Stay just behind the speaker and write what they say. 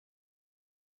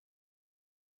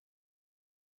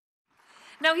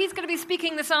Now, he's going to be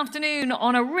speaking this afternoon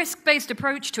on a risk-based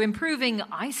approach to improving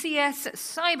ICS,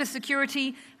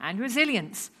 cybersecurity, and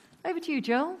resilience. Over to you,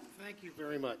 Joel. Thank you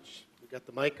very much. We got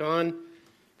the mic on,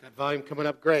 got volume coming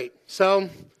up great. So,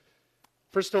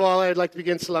 first of all, I'd like to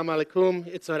begin, Salam Alaikum.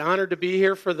 It's an honor to be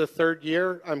here for the third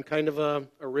year. I'm kind of an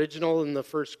original in the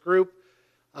first group.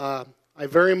 I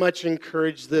very much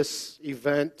encourage this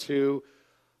event to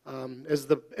as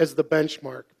the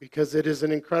benchmark, because it is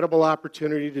an incredible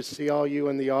opportunity to see all you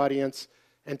in the audience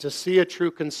and to see a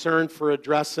true concern for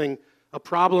addressing a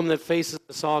problem that faces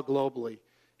us all globally.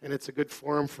 And it's a good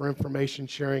forum for information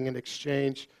sharing and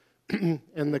exchange. And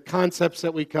the concepts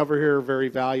that we cover here are very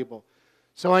valuable.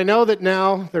 So I know that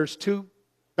now there's two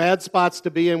bad spots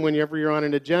to be in whenever you're on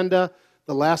an agenda: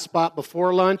 the last spot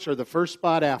before lunch or the first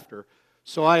spot after.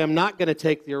 So I am not going to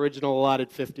take the original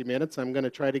allotted 50 minutes. I'm going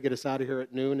to try to get us out of here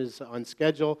at noon is on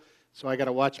schedule. So I got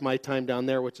to watch my time down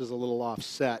there, which is a little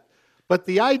offset. But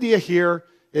the idea here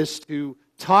is to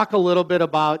talk a little bit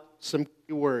about some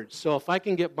key words. So if I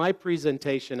can get my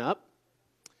presentation up.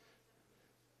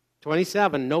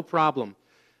 27, no problem.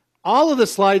 All of the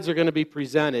slides are going to be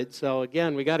presented. So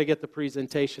again, we got to get the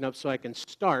presentation up so I can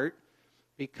start,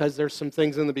 because there's some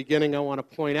things in the beginning I want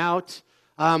to point out.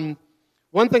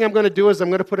 One thing I'm going to do is I'm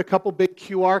going to put a couple big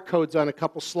QR codes on a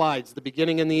couple slides, the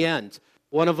beginning and the end.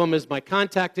 One of them is my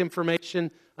contact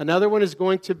information. Another one is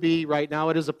going to be, right now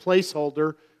it is a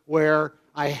placeholder, where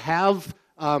I have,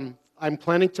 I'm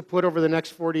planning to put over the next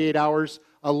 48 hours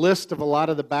a list of a lot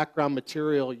of the background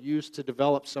material used to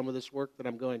develop some of this work that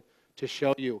I'm going to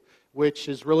show you, which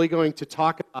is really going to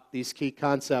talk about these key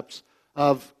concepts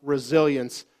of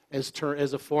resilience as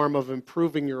a form of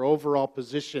improving your overall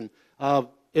position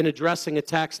in addressing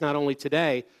attacks not only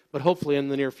today, but hopefully in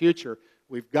the near future.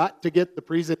 We've got to get the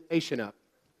presentation up.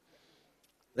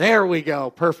 There we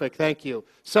go. Perfect. Thank you.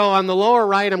 So on the lower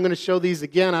right, I'm going to show these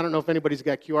again. I don't know if anybody's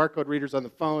got QR code readers on the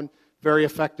phone. Very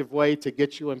effective way to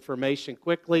get you information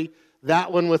quickly.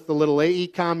 That one with the little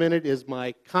AECOM in it is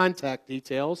my contact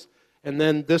details. And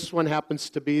then this one happens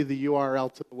to be the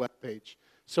URL to the web page.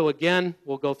 So again,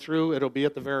 we'll go through. It'll be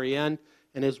at the very end.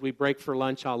 And as we break for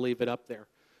lunch, I'll leave it up there.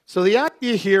 So the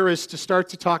idea here is to start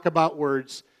to talk about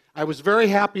words. I was very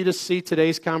happy to see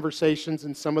today's conversations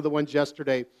and some of the ones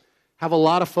yesterday have a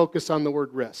lot of focus on the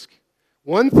word risk.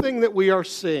 One thing that we are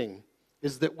seeing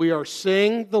is that we are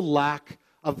seeing the lack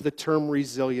of the term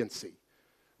resiliency.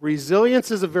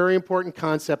 Resilience is a very important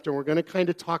concept, and we're going to kind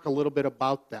of talk a little bit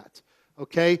about that,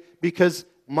 okay? Because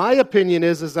my opinion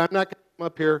is I'm not going to come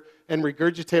up here and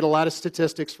regurgitate a lot of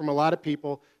statistics from a lot of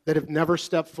people that have never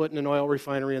stepped foot in an oil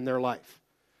refinery in their life.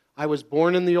 I was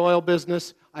born in the oil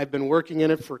business. I've been working in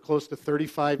it for close to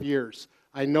 35 years.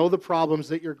 I know the problems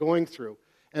that you're going through.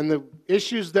 And the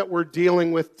issues that we're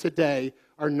dealing with today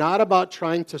are not about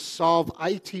trying to solve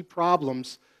IT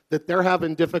problems that they're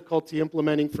having difficulty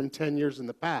implementing from 10 years in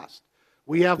the past.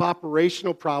 We have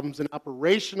operational problems and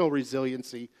operational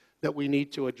resiliency that we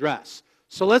need to address.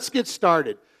 So let's get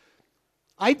started.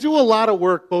 I do a lot of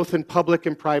work both in public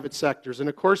and private sectors. And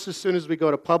of course, as soon as we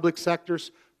go to public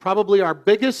sectors, probably our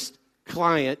biggest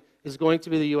client is going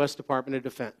to be the U.S. Department of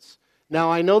Defense.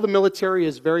 Now, I know the military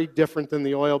is very different than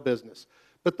the oil business,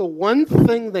 but the one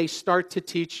thing they start to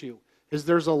teach you is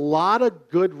there's a lot of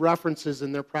good references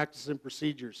in their practice and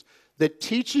procedures that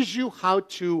teaches you how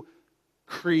to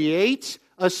create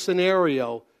a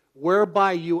scenario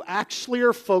whereby you actually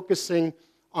are focusing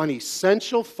on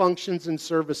essential functions and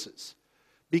services.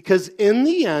 Because in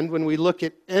the end, when we look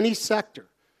at any sector,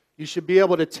 you should be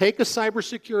able to take a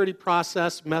cybersecurity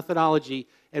process methodology,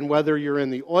 and whether you're in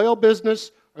the oil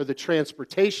business or the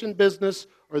transportation business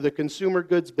or the consumer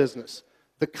goods business,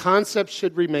 the concept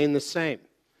should remain the same.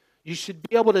 You should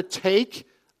be able to take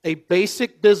a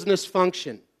basic business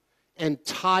function and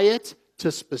tie it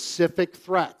to specific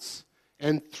threats.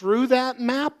 And through that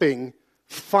mapping,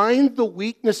 find the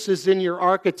weaknesses in your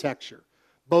architecture,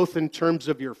 both in terms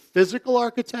of your physical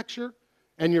architecture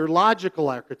and your logical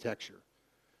architecture,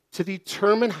 to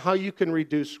determine how you can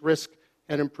reduce risk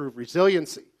and improve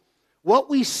resiliency. What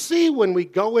we see when we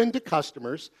go into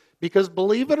customers, because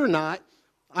believe it or not,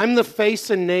 I'm the face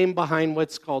and name behind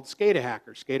what's called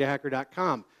SCADAhacker,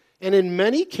 SCADAhacker.com. And in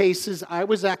many cases, I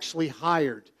was actually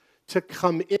hired to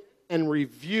come in and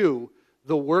review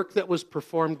the work that was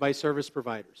performed by service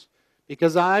providers.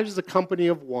 Because I was a company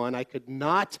of one, I could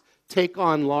not take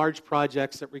on large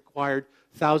projects that required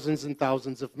thousands and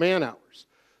thousands of man-hours.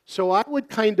 So I would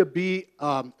kind of be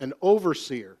an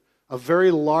overseer of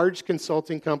very large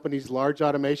consulting companies, large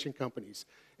automation companies.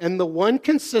 And the one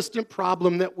consistent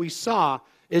problem that we saw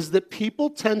is that people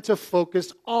tend to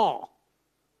focus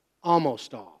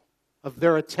almost all, of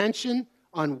their attention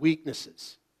on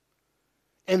weaknesses.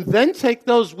 And then take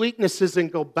those weaknesses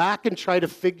and go back and try to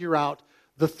figure out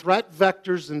the threat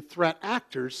vectors and threat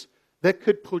actors that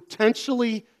could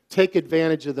potentially take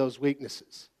advantage of those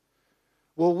weaknesses.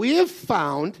 Well, we have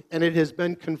found, and it has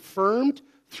been confirmed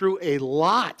through a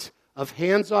lot of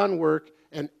hands-on work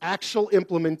and actual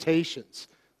implementations,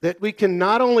 that we can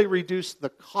not only reduce the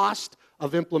cost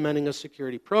of implementing a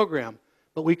security program,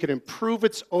 but we can improve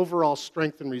its overall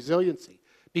strength and resiliency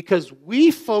because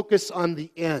we focus on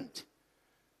the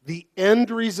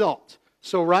end result.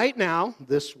 So right now,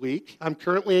 this week, I'm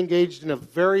currently engaged in a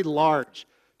very large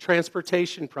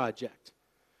transportation project.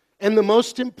 And the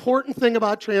most important thing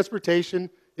about transportation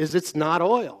is it's not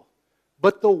oil.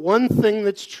 But the one thing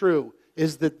that's true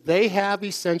is that they have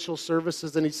essential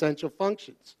services and essential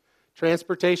functions.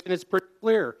 Transportation is pretty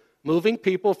clear, moving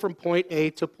people from point A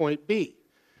to point B.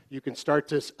 You can start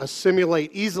to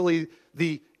assimilate easily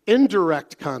the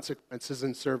indirect consequences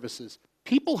and services.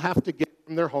 People have to get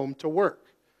from their home to work.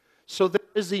 So there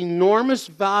is enormous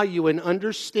value in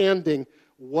understanding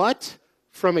what,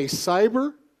 from a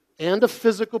cyber and a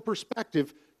physical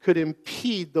perspective, could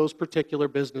impede those particular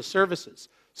business services.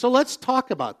 So let's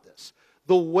talk about this.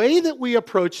 The way that we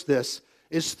approach this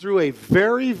is through a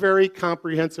very, very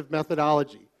comprehensive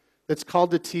methodology that's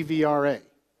called the TVRA.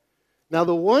 Now,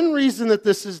 the one reason that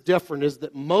this is different is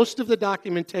that most of the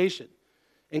documentation,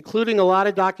 including a lot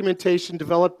of documentation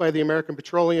developed by the American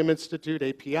Petroleum Institute,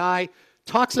 API,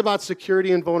 talks about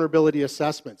security and vulnerability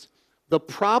assessments. The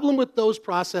problem with those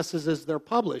processes as they're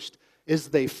published is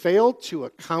they fail to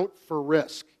account for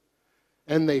risk,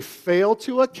 and they fail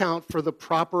to account for the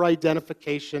proper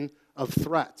identification of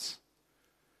threats.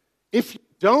 If you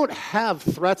don't have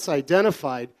threats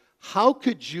identified, how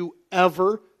could you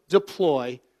ever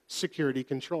deploy security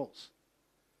controls?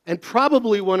 And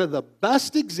probably one of the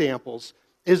best examples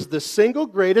is the single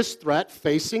greatest threat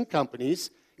facing companies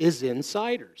is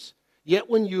insiders. Yet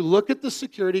when you look at the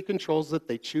security controls that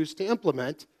they choose to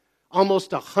implement,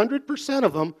 almost 100%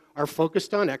 of them are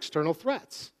focused on external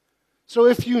threats. So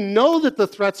if you know that the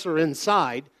threats are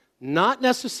inside, not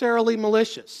necessarily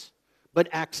malicious, but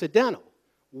accidental,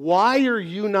 why are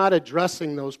you not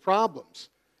addressing those problems?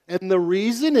 And the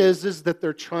reason is that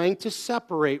they're trying to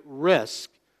separate risk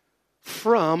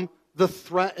from the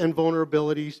threat and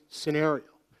vulnerability scenario.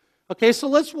 Okay, so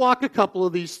let's walk a couple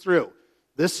of these through.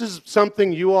 This is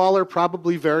something you all are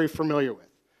probably very familiar with.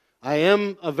 I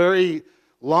am a very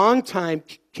long-time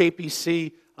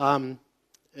KPC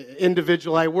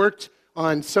individual. I worked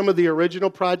on some of the original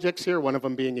projects here, one of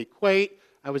them being Equate.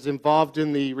 I was involved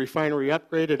in the refinery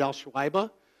upgrade at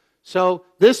Al-Shuaibah. So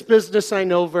this business I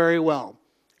know very well.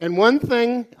 And one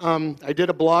thing, I did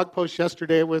a blog post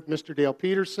yesterday with Mr. Dale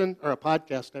Peterson, or a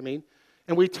podcast, I mean,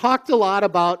 and we talked a lot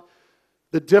about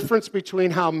the difference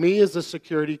between how me as a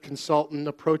security consultant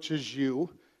approaches you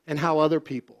and how other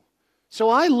people. So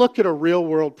I look at a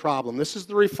real-world problem. This is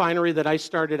the refinery that I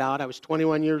started out. I was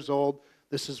 21 years old.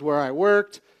 This is where I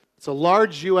worked. It's a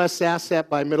large U.S. asset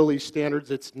by Middle East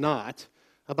standards. It's not.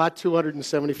 About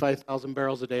 275,000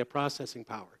 barrels a day of processing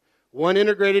power. One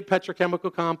integrated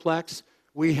petrochemical complex.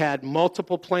 We had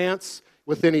multiple plants.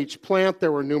 Within each plant,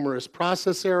 there were numerous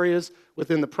process areas.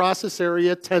 Within the process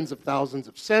area, tens of thousands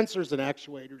of sensors and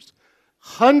actuators,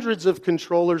 hundreds of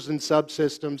controllers and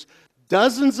subsystems,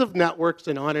 dozens of networks,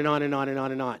 and on and on and on and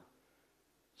on and on.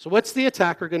 So what's the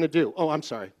attacker going to do? Oh, I'm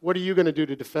sorry. What are you going to do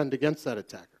to defend against that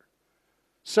attacker?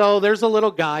 So there's a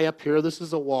little guy up here. This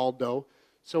is a Waldo.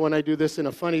 So when I do this in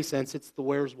a funny sense, it's the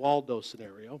Where's Waldo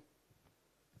scenario.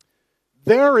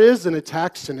 There is an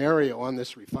attack scenario on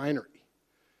this refinery.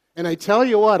 And I tell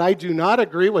you what, I do not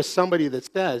agree with somebody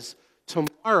that says,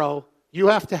 tomorrow you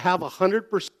have to have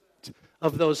 100%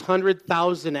 of those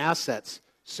 100,000 assets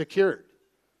secured.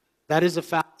 That is a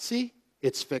fallacy,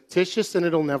 it's fictitious, and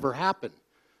it'll never happen.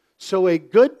 So a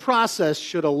good process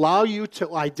should allow you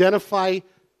to identify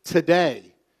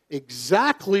today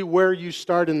exactly where you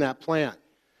start in that plant.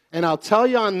 And I'll tell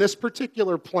you, on this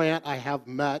particular plant, I have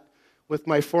met with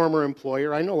my former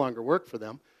employer. I no longer work for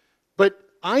them. But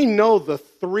I know the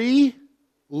 3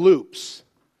 loops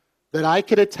that I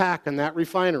could attack on that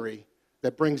refinery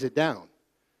that brings it down.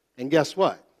 And guess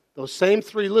what? Those same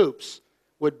 3 loops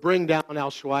would bring down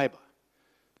Al-Shuaibah.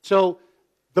 So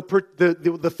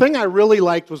the thing I really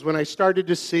liked was when I started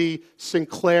to see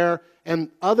Sinclair and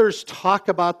others talk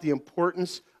about the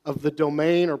importance of the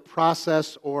domain or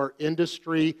process or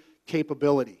industry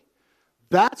capability.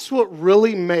 That's what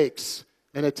really makes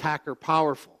an attacker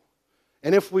powerful.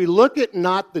 And if we look at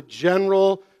not the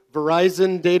general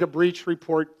Verizon data breach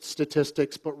report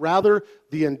statistics, but rather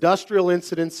the industrial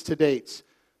incidents to date,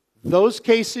 those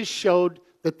cases showed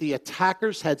that the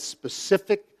attackers had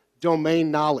specific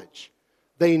domain knowledge.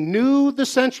 They knew the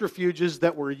centrifuges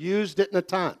that were used at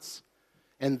Natanz,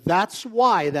 and that's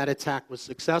why that attack was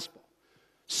successful.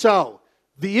 So,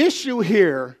 the issue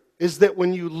here is that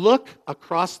when you look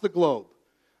across the globe,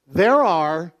 there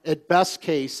are, at best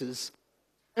cases,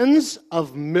 tens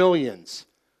of millions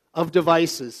of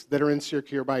devices that are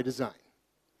insecure by design.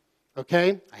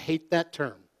 Okay? I hate that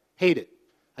term. Hate it.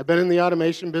 I've been in the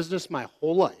automation business my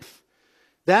whole life.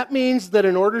 That means that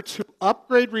in order to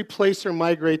upgrade, replace, or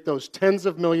migrate those tens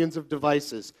of millions of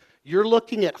devices, you're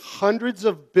looking at hundreds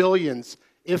of billions,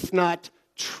 if not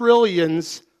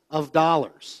trillions of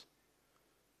dollars.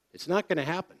 It's not going to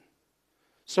happen.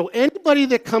 So anybody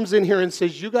that comes in here and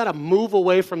says, you got to move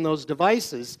away from those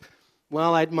devices,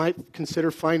 well, I might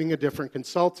consider finding a different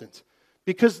consultant.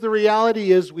 Because the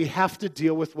reality is we have to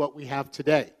deal with what we have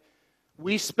today.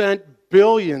 We spent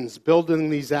billions building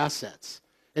these assets.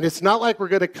 And it's not like we're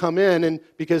going to come in and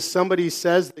because somebody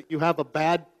says that you have a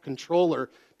bad controller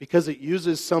because it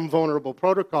uses some vulnerable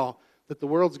protocol that the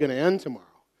world's going to end tomorrow.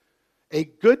 A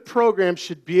good program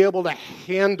should be able to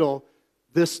handle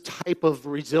this type of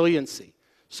resiliency.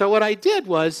 So what I did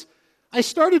was I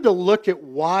started to look at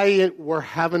why we're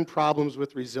having problems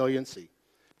with resiliency.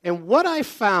 And what I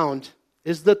found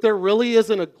is that there really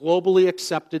isn't a globally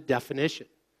accepted definition.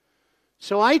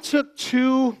 So I took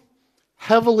two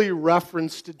heavily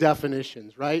referenced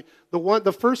definitions, right?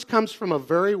 The first comes from a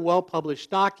very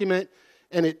well-published document,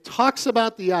 and it talks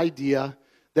about the idea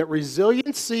that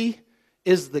resiliency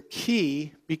is the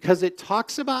key because it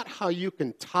talks about how you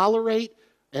can tolerate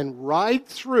and ride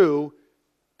through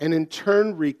and in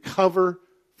turn recover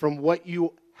from what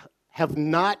you have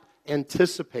not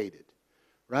anticipated,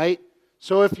 right?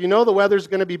 So if you know the weather's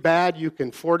going to be bad, you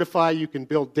can fortify, you can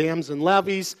build dams and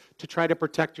levees to try to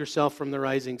protect yourself from the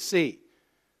rising sea.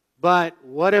 But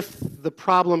what if the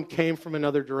problem came from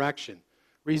another direction?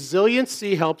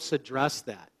 Resiliency helps address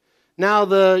that. Now,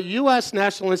 the U.S.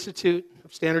 National Institute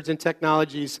of Standards and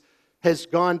Technologies has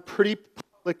gone pretty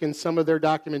public in some of their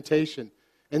documentation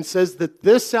and says that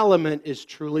this element is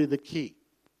truly the key.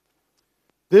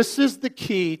 This is the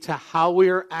key to how we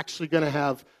are actually going to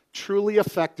have truly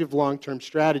effective long-term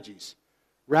strategies,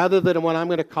 rather than what I'm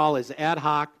going to call as ad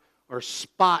hoc or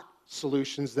spot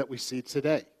solutions that we see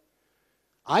today.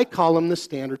 I call them the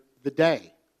standard of the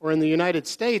day, or in the United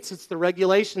States, it's the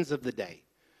regulations of the day.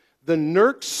 The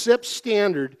NERC CIP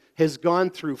standard has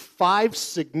gone through 5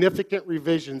 significant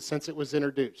revisions since it was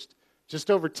introduced, just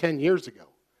over 10 years ago.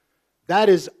 That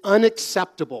is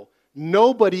unacceptable.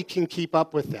 Nobody can keep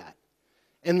up with that.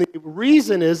 And the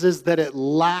reason is that it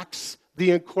lacks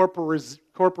the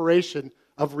incorporation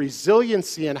of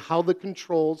resiliency and how the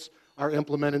controls are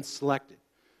implemented and selected.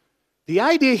 The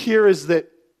idea here is that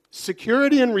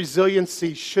security and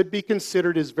resiliency should be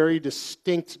considered as very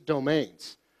distinct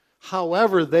domains.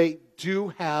 However, they do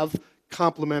have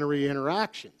complementary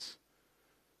interactions.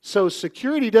 So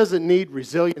security doesn't need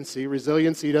resiliency.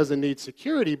 Resiliency doesn't need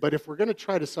security. But if we're going to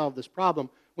try to solve this problem,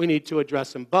 we need to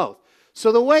address them both.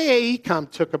 So the way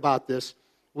AECOM took about this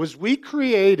was we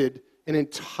created an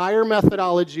entire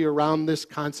methodology around this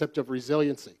concept of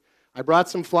resiliency. I brought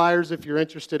some flyers if you're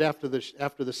interested after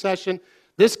the session.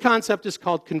 This concept is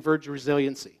called converged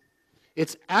resiliency.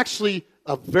 It's actually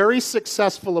a very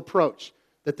successful approach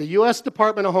that the U.S.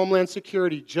 Department of Homeland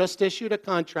Security just issued a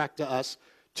contract to us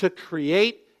to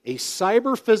create a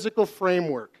cyber-physical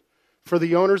framework for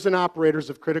the owners and operators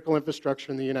of critical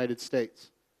infrastructure in the United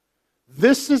States.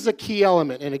 This is a key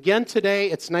element. And again,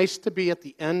 today, it's nice to be at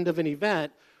the end of an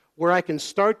event where I can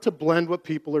start to blend what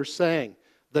people are saying.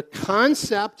 The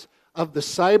concept of the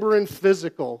cyber and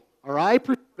physical, or I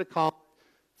prefer to call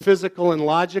it physical and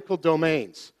logical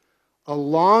domains,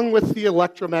 along with the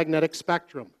electromagnetic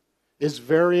spectrum, is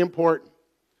very important.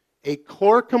 A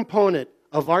core component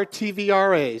of our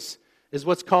TVRAs is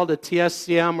what's called a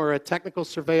TSCM, or a Technical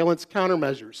Surveillance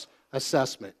Countermeasures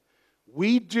Assessment.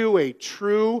 We do a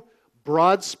true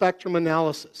broad spectrum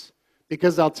analysis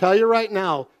because I'll tell you right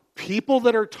now, people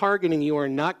that are targeting you are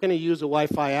not going to use a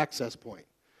Wi-Fi access point.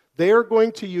 They are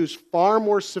going to use far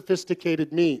more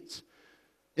sophisticated means.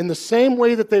 In the same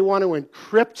way that they want to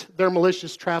encrypt their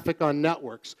malicious traffic on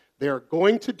networks, they are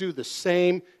going to do the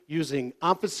same using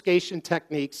obfuscation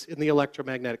techniques in the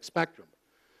electromagnetic spectrum.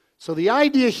 So the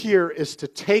idea here is to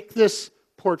take this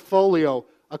portfolio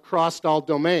across all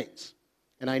domains.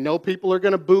 And I know people are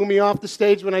going to boo me off the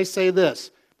stage when I say this.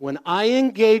 When I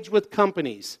engage with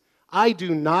companies, I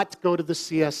do not go to the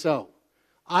CSO.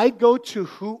 I go to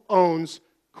who owns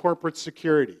corporate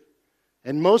security.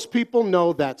 And most people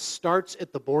know that starts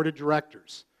at the board of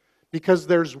directors. Because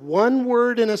there's one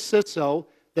word in a CISO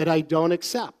that I don't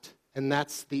accept, and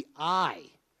that's the I.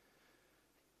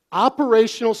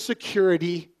 Operational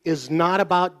security is not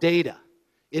about data.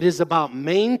 It is about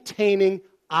maintaining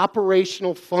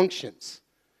operational functions,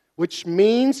 which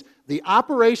means the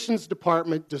operations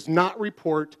department does not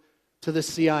report to the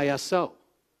CISO.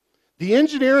 The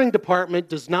engineering department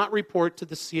does not report to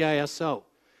the CISO.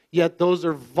 Yet those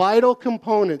are vital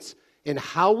components in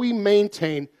how we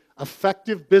maintain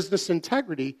effective business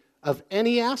integrity of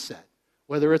any asset,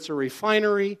 whether it's a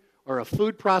refinery or a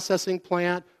food processing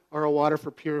plant or a water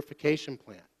for purification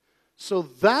plant. So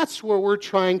that's where we're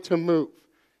trying to move.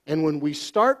 And when we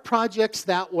start projects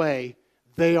that way,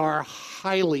 they are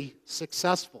highly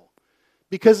successful.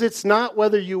 Because it's not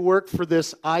whether you work for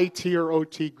this IT or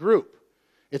OT group.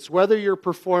 It's whether you're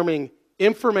performing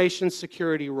information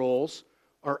security roles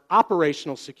or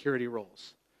operational security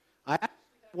roles. I had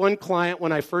one client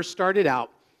when I first started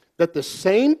out that the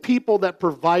same people that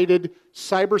provided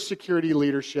cybersecurity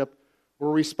leadership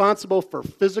were responsible for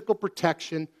physical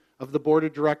protection of the board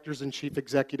of directors and chief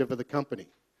executive of the company.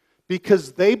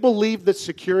 Because they believe that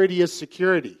security is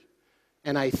security.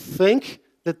 And I think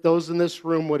that those in this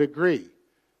room would agree.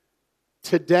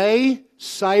 Today,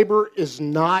 cyber is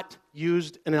not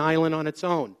used an island on its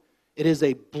own. It is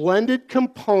a blended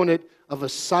component of a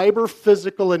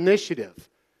cyber-physical initiative,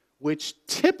 which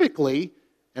typically,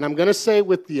 and I'm going to say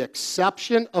with the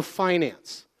exception of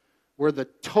finance, where the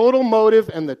total motive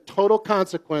and the total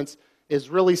consequence is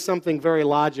really something very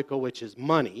logical, which is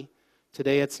money.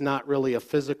 Today, it's not really a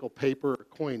physical paper or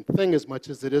coin thing as much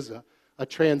as it is a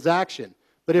transaction.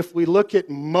 But if we look at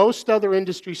most other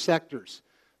industry sectors,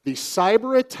 the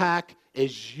cyber attack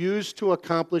is used to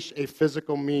accomplish a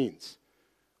physical means.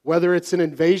 Whether it's an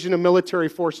invasion of military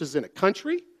forces in a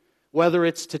country, whether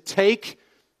it's to take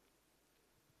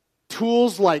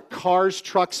tools like cars,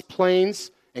 trucks,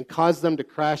 planes, and cause them to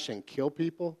crash and kill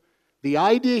people, the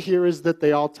idea here is that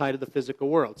they all tie to the physical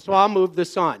world. So I'll move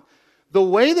this on. The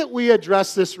way that we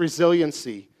address this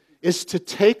resiliency is to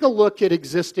take a look at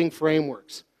existing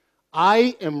frameworks.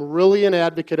 I am really an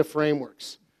advocate of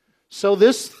frameworks. So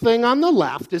this thing on the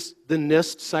left is the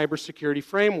NIST cybersecurity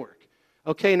framework.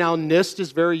 Okay, now NIST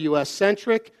is very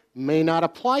US-centric, may not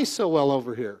apply so well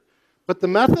over here. But the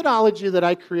methodology that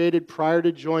I created prior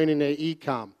to joining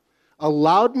AECOM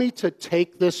allowed me to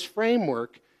take this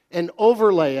framework and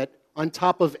overlay it on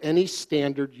top of any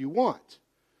standard you want.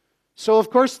 So of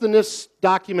course the NIST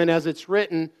document as it's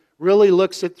written really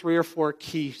looks at 3 or 4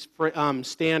 key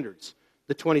standards.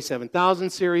 The 27000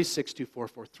 series,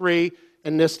 62443,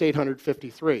 and NIST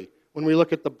 853, when we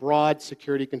look at the broad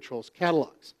security controls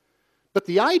catalogs. But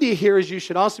the idea here is you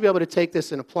should also be able to take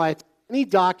this and apply it to any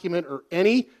document or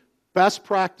any best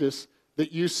practice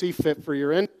that you see fit for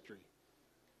your industry.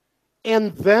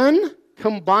 And then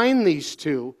combine these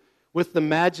two with the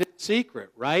magic secret,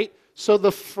 right? So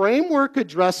the framework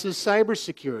addresses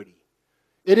cybersecurity.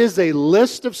 It is a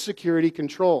list of security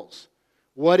controls.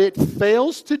 What it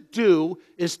fails to do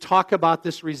is talk about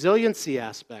this resiliency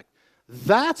aspect.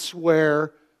 That's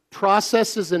where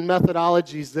processes and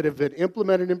methodologies that have been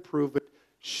implemented and proven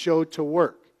show to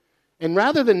work. And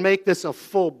rather than make this a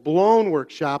full-blown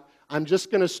workshop, I'm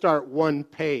just going to start one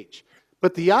page.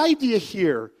 But the idea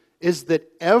here is that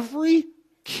every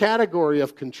category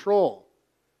of control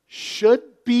should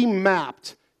be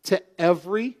mapped to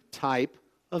every type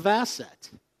of asset.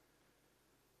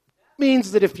 That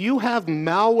means that if you have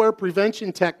malware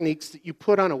prevention techniques that you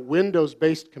put on a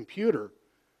Windows-based computer,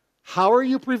 how are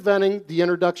you preventing the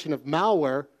introduction of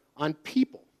malware on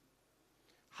people?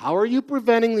 How are you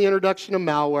preventing the introduction of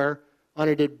malware on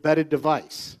an embedded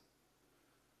device?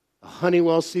 A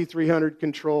Honeywell C300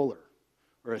 controller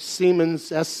or a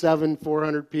Siemens S7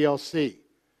 400 PLC.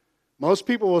 Most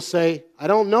people will say, I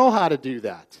don't know how to do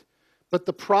that. But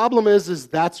the problem is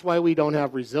that's why we don't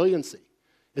have resiliency.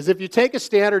 Is if you take a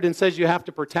standard and says you have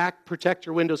to protect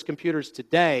your Windows computers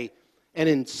today, and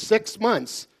in 6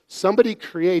 months, somebody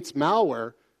creates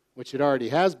malware, which it already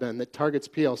has been, that targets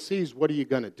PLCs, what are you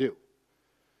going to do?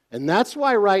 And that's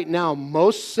why right now,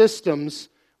 most systems,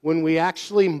 when we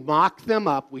actually mock them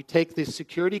up, we take the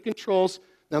security controls.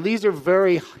 Now, these are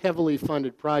very heavily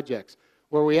funded projects,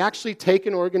 where we actually take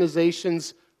an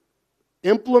organization's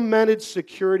implemented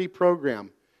security program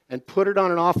and put it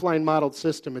on an offline modeled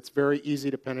system. It's very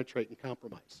easy to penetrate and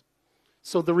compromise.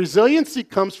 So the resiliency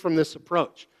comes from this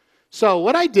approach. So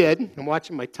what I did, I'm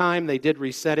watching my time, they did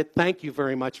reset it. Thank you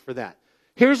very much for that.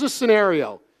 Here's a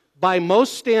scenario. By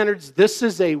most standards, this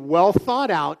is a well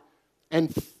thought out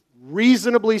and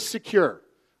reasonably secure.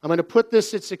 I'm going to put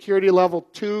this at security level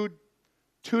 2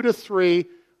 to 3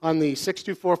 on the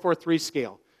 62443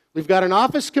 scale. We've got an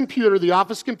office computer. The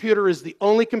office computer is the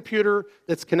only computer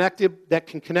that's connected that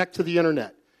can connect to the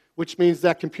internet, which means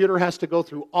that computer has to go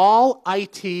through all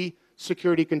IT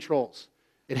security controls.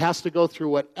 It has to go through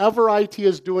whatever IT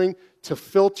is doing to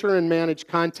filter and manage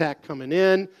contact coming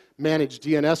in, manage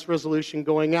DNS resolution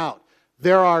going out.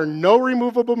 There are no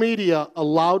removable media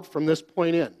allowed from this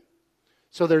point in.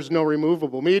 So there's no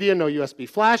removable media, no USB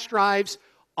flash drives.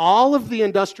 All of the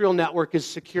industrial network is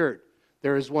secured.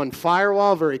 There is one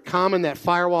firewall, very common. That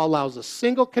firewall allows a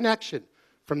single connection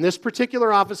from this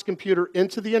particular office computer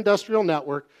into the industrial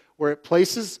network where it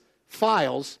places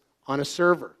files on a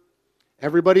server.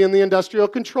 Everybody in the industrial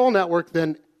control network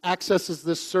then accesses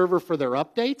this server for their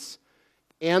updates,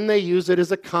 and they use it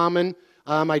as a common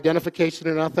identification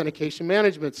and authentication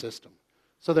management system.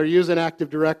 So they're using Active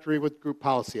Directory with group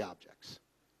policy objects.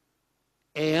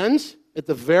 And at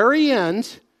the very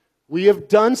end, we have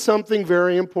done something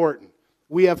very important.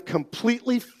 We have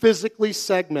completely physically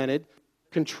segmented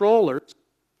controllers,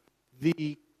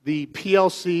 the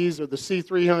PLCs or the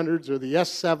C300s or the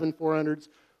S7-400s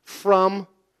from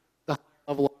the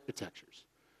high-level architectures.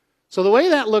 So the way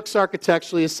that looks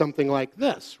architecturally is something like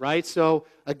this, right? So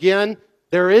again,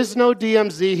 there is no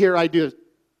DMZ here. I do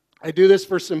this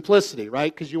for simplicity,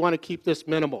 right? Because you want to keep this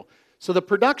minimal. So the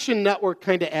production network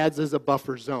kind of adds as a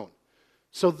buffer zone.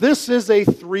 So this is a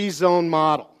 3-zone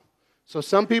model. So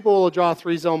some people will draw a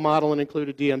 3-zone model and include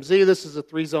a DMZ. This is a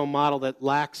 3-zone model that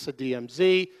lacks a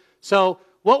DMZ. So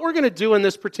what we're going to do in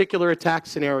this particular attack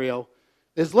scenario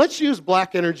is let's use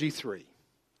Black Energy 3.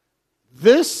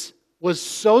 This was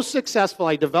so successful.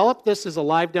 I developed this as a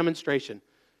live demonstration.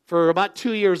 For about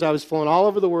 2 years, I was flying all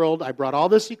over the world. I brought all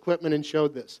this equipment and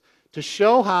showed this to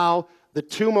show how the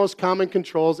two most common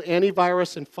controls,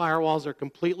 antivirus and firewalls, are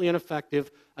completely ineffective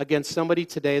against somebody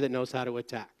today that knows how to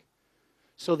attack.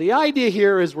 So the idea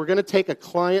here is we're going to take a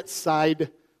client-side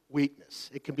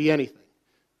weakness. It can be anything.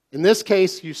 In this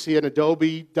case, you see an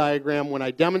Adobe diagram. When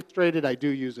I demonstrate it, I do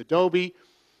use Adobe.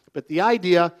 But the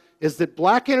idea is that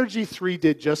Black Energy 3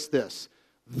 did just this.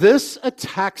 This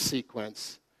attack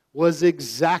sequence was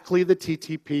exactly the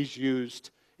TTPs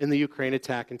used in the Ukraine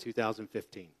attack in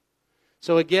 2015.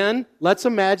 So again, let's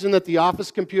imagine that the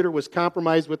office computer was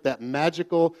compromised with that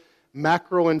magical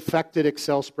macro-infected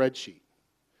Excel spreadsheet.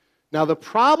 Now the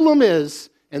problem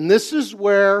is, and this is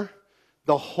where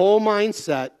the whole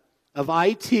mindset of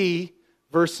IT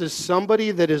versus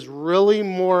somebody that is really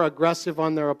more aggressive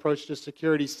on their approach to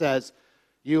security says,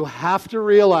 you have to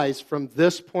realize from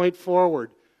this point forward,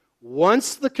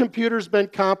 once the computer's been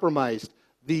compromised,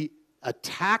 the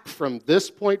attack from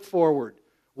this point forward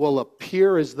will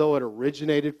appear as though it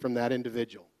originated from that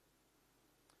individual.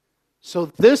 So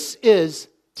this is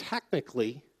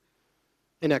technically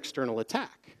an external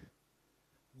attack.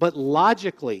 But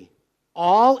logically,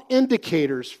 all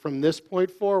indicators from this point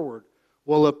forward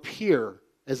will appear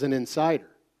as an insider.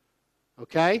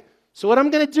 Okay? So what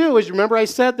I'm going to do is, remember I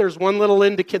said there's one little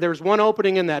indicator, there's one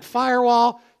opening in that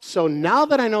firewall. So now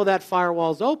that I know that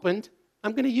firewall is opened,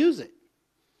 I'm going to use it.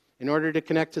 In order to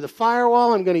connect to the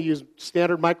firewall, I'm going to use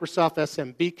standard Microsoft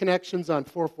SMB connections on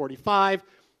 445.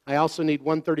 I also need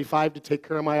 135 to take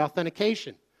care of my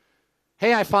authentication.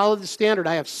 Hey, I followed the standard.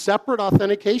 I have separate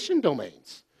authentication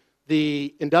domains.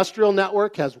 The industrial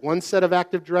network has one set of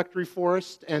Active Directory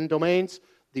forest and domains.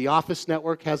 The office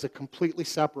network has a completely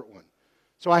separate one.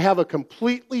 So I have a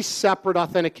completely separate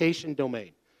authentication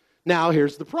domain. Now,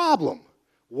 here's the problem.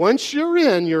 Once you're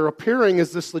in, you're appearing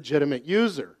as this legitimate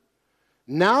user.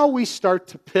 Now we start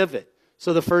to pivot.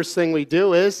 So the first thing we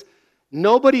do is,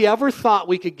 nobody ever thought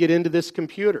we could get into this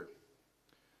computer.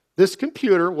 This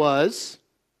computer was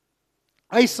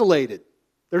isolated.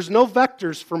 There's no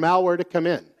vectors for malware to come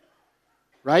in.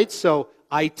 Right? So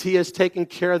IT has taken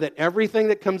care that everything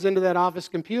that comes into that office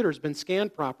computer has been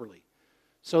scanned properly.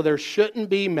 So there shouldn't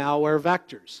be malware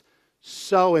vectors.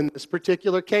 So in this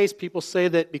particular case, people say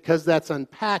that because that's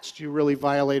unpatched, you really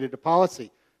violated a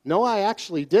policy. No, I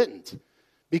actually didn't.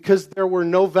 Because there were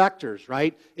no vectors,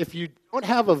 right? If you don't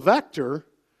have a vector,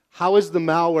 how is the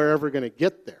malware ever going to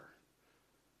get there?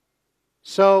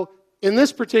 So in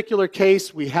this particular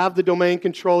case, we have the domain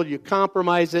controller, you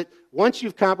compromise it. Once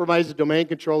you've compromised the domain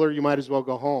controller, you might as well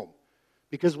go home.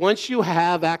 Because once you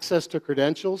have access to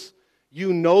credentials,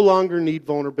 you no longer need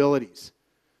vulnerabilities.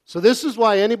 So this is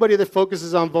why anybody that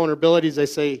focuses on vulnerabilities, I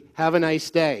say, have a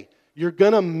nice day. You're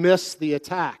going to miss the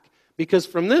attack. Because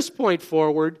from this point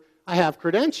forward, I have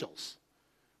credentials.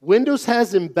 Windows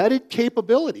has embedded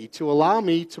capability to allow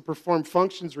me to perform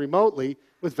functions remotely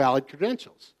with valid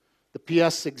credentials. The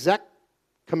PS exec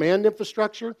command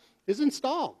infrastructure is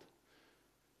installed.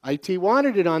 IT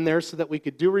wanted it on there so that we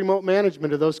could do remote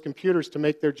management of those computers to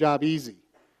make their job easy.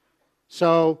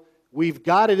 So we've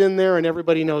got it in there and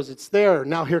everybody knows it's there.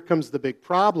 Now here comes the big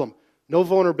problem. No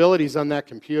vulnerabilities on that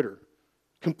computer.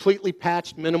 Completely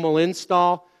patched, minimal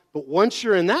install. But once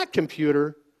you're in that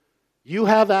computer, you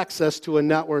have access to a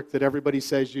network that everybody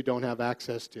says you don't have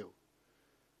access to,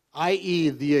 i.e.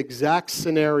 the exact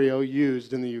scenario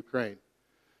used in the Ukraine.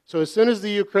 So as soon as the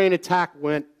Ukraine attack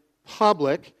went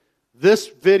public, this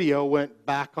video went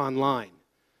back online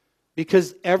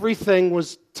because everything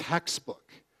was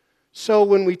textbook. So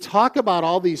when we talk about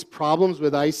all these problems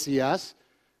with ICS,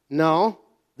 no,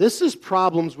 this is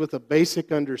problems with a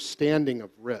basic understanding of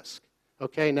risk.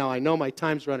 Okay, now I know my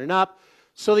time's running up.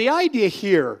 So the idea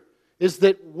here is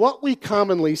that what we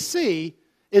commonly see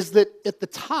is that at the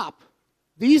top,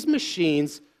 these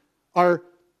machines are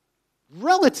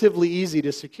relatively easy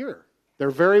to secure. They're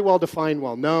very well defined,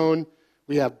 well known.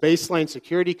 We have baseline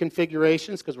security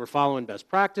configurations because we're following best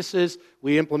practices.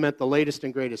 We implement the latest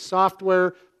and greatest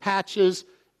software, patches,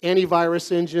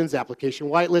 antivirus engines, application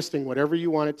whitelisting, whatever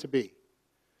you want it to be.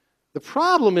 The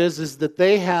problem is that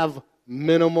they have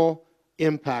minimal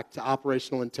impact to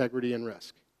operational integrity and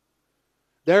risk.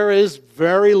 There is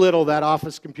very little that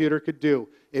Office computer could do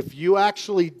if you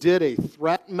actually did a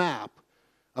threat map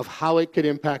of how it could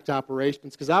impact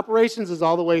operations, because operations is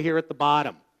all the way here at the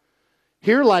bottom.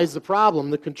 Here lies the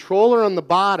problem. The controller on the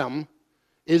bottom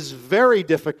is very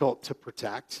difficult to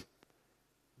protect,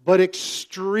 but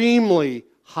extremely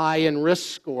high in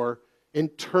risk score in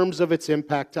terms of its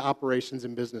impact to operations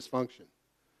and business function.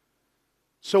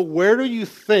 So where do you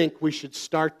think we should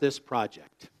start this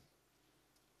project?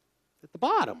 At the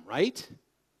bottom, right?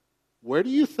 Where do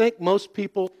you think most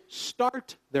people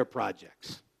start their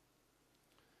projects?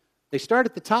 They start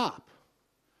at the top.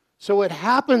 So what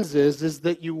happens is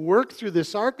that you work through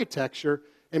this architecture,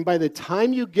 and by the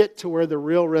time you get to where the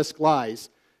real risk lies,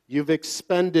 you've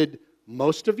expended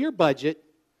most of your budget,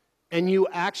 and you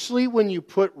actually, when you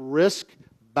put risk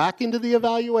back into the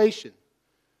evaluation,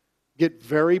 get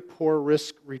very poor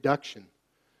risk reduction.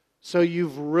 So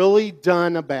you've really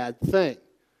done a bad thing.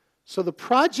 So the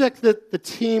project that the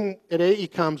team at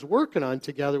AECOM's working on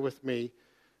together with me,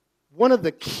 one of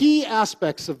the key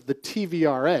aspects of the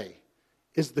TVRA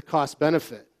is the cost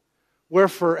benefit, where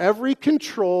for every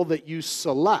control that you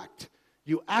select,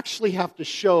 you actually have to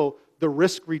show the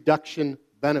risk reduction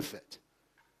benefit.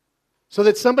 So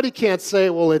that somebody can't say,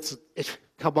 well,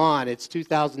 come on, it's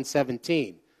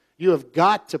 2017. You have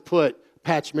got to put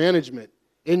patch management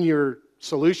in your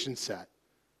solution set.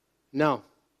 No.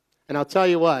 And I'll tell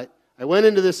you what, I went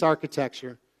into this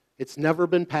architecture. It's never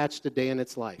been patched a day in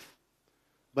its life.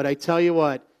 But I tell you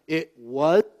what, it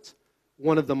was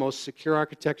one of the most secure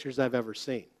architectures I've ever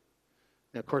seen.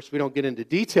 Now, of course, we don't get into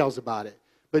details about it,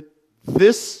 but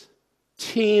this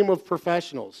team of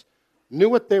professionals knew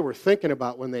what they were thinking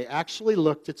about when they actually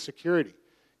looked at security,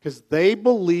 because they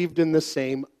believed in the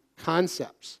same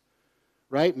concepts,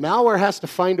 right? Malware has to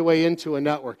find a way into a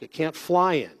network. It can't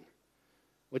fly in,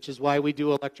 which is why we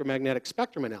do electromagnetic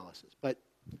spectrum analysis. But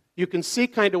you can see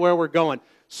kind of where we're going.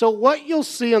 So what you'll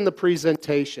see on the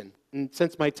presentation, and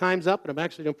since my time's up, and I'm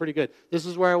actually doing pretty good, this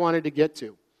is where I wanted to get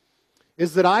to,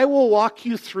 is that I will walk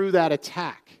you through that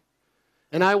attack,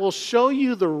 and I will show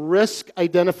you the risk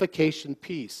identification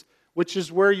piece, which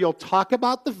is where you'll talk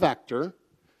about the vector,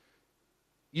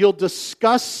 you'll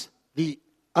discuss the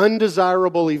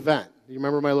undesirable event. You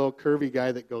remember my little curvy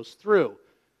guy that goes through,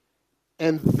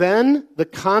 and then the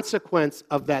consequence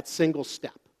of that single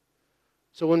step.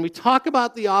 So when we talk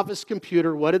about the Office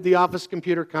computer, what did the Office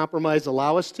computer compromise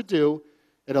allow us to do?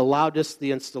 It allowed us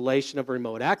the installation of a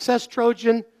remote access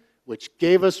Trojan, which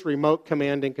gave us remote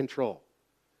command and control.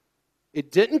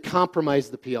 It didn't compromise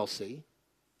the PLC.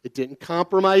 It didn't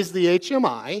compromise the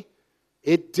HMI.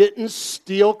 It didn't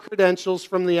steal credentials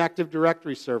from the Active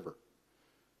Directory server.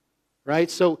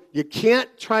 Right? So you can't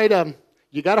try to,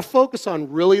 you got to focus on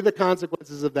really the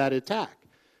consequences of that attack.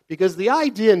 Because the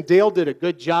idea, and Dale did a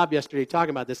good job yesterday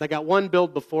talking about this. I got one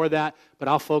build before that, but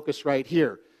I'll focus right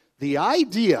here. The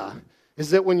idea is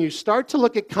that when you start to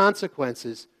look at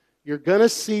consequences, you're going to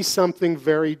see something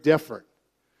very different.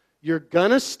 You're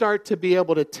going to start to be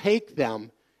able to take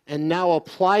them and now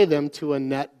apply them to a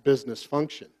net business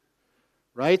function.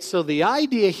 Right? So the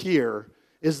idea here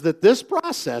is that this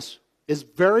process is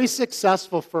very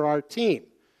successful for our team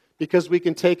because we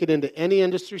can take it into any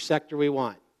industry sector we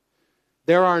want.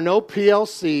 There are no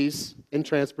PLCs in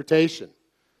transportation,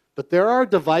 but there are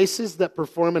devices that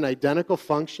perform an identical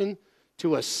function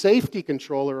to a safety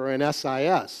controller or an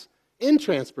SIS in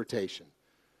transportation.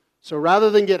 So rather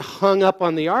than get hung up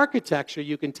on the architecture,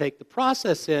 you can take the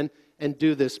process in and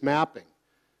do this mapping.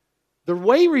 The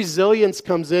way resilience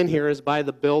comes in here is by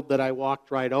the build that I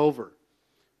walked right over.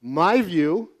 My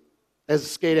view, as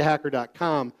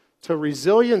SCADAhacker.com, to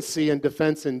resiliency and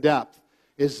defense in depth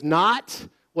is not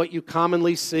what you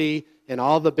commonly see in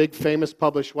all the big famous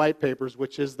published white papers,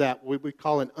 which is that what we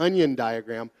call an onion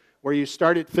diagram, where you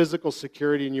start at physical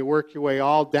security and you work your way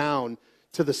all down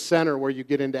to the center where you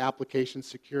get into application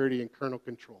security and kernel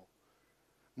control.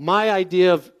 My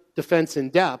idea of defense in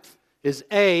depth is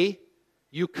A,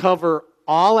 you cover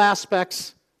all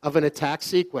aspects of an attack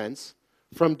sequence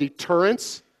from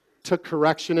deterrence to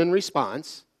correction and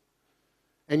response,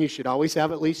 and you should always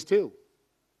have at least two.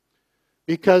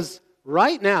 Because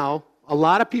right now, a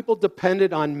lot of people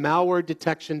depended on malware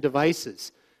detection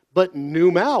devices, but new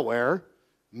malware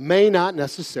may not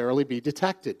necessarily be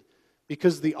detected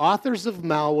because the authors of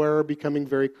malware are becoming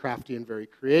very crafty and very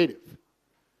creative.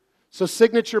 So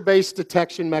signature-based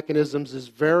detection mechanisms is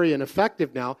very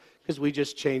ineffective now because we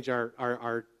just change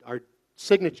our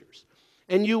signatures.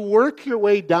 And you work your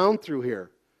way down through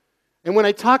here. And when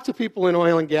I talk to people in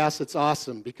oil and gas, it's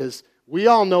awesome because we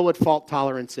all know what fault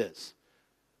tolerance is.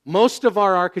 Most of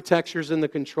our architectures in the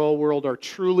control world are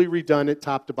truly redundant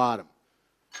top to bottom.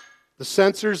 The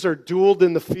sensors are dualed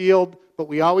in the field, but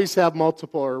we always have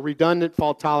multiple or redundant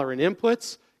fault-tolerant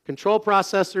inputs, control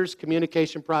processors,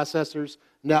 communication processors,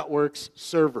 networks,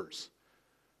 servers.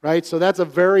 Right? So that's a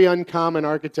very uncommon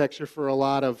architecture for a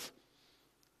lot of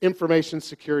information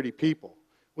security people,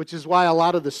 which is why a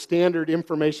lot of the standard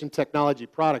information technology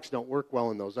products don't work well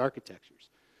in those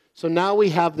architectures. So now we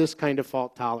have this kind of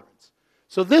fault tolerance.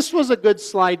 So this was a good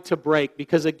slide to break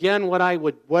because, again, what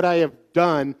I have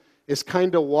done is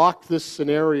kind of walk this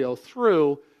scenario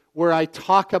through where I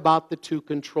talk about the two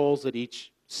controls at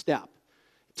each step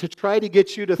to try to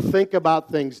get you to think about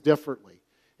things differently.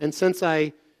 And since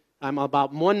I'm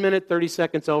about 1 minute, 30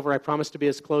 seconds over, I promise to be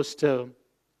as close to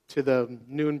the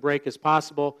noon break as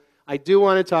possible. I do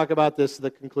want to talk about this,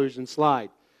 the conclusion slide,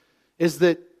 is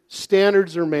that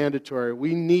standards are mandatory.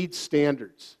 We need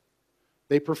standards.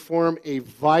 They perform a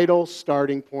vital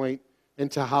starting point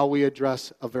into how we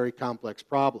address a very complex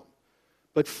problem.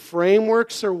 But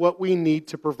frameworks are what we need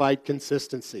to provide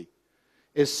consistency.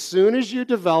 As soon as you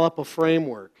develop a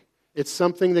framework, it's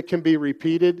something that can be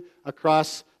repeated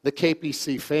across the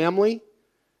KPC family.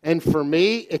 And for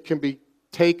me, it can be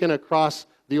taken across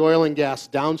the oil and gas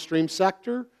downstream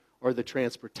sector or the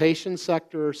transportation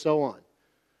sector or so on.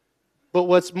 But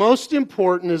what's most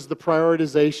important is the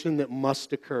prioritization that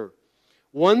must occur.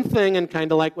 One thing, and kind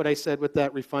of like what I said with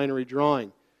that refinery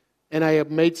drawing, and I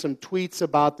have made some tweets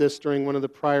about this during one of the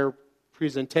prior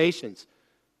presentations,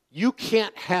 you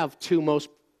can't have two most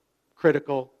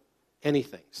critical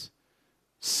anythings.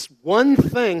 One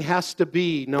thing has to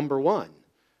be number one.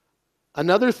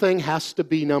 Another thing has to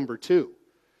be number two.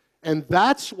 And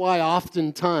that's why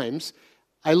oftentimes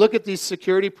I look at these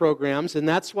security programs, and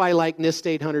that's why, like NIST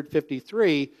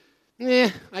 853,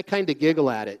 I kind of giggle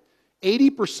at it.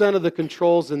 80% of the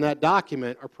controls in that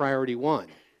document are priority one.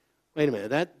 Wait a minute,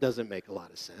 that doesn't make a lot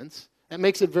of sense. That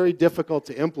makes it very difficult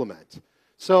to implement.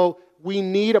 So we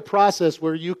need a process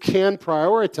where you can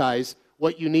prioritize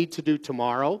what you need to do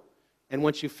tomorrow, and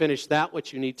once you finish that,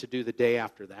 what you need to do the day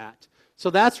after that. So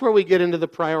that's where we get into the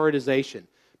prioritization,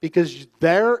 because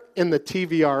there in the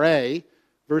TVRA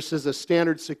versus a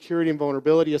standard security and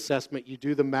vulnerability assessment, you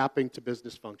do the mapping to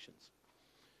business functions.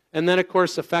 And then, of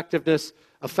course, effectiveness.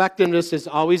 Effectiveness is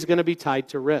always going to be tied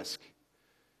to risk.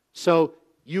 So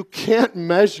you can't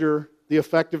measure the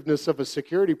effectiveness of a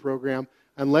security program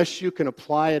unless you can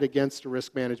apply it against a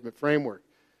risk management framework.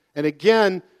 And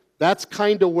again, that's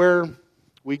kind of where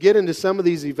we get into some of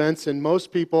these events, and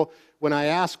most people, when I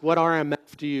ask, what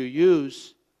RMF do you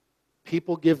use,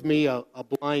 people give me a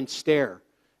blind stare,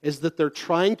 is that they're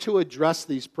trying to address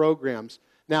these programs.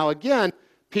 Now, again,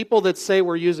 people that say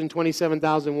we're using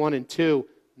 27001 and 2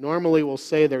 normally will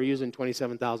say they're using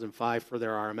 27005 for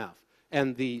their RMF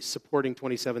and the supporting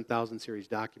 27000 series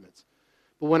documents.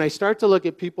 But when I start to look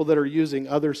at people that are using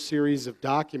other series of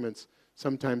documents,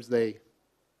 sometimes they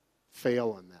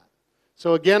fail on that.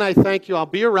 So again, I thank you. I'll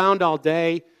be around all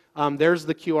day. There's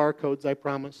the QR codes I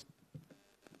promised.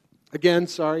 Again,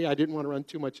 sorry, I didn't want to run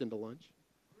too much into lunch.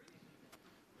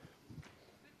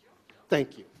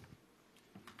 Thank you.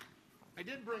 I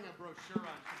did bring a brochure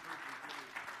on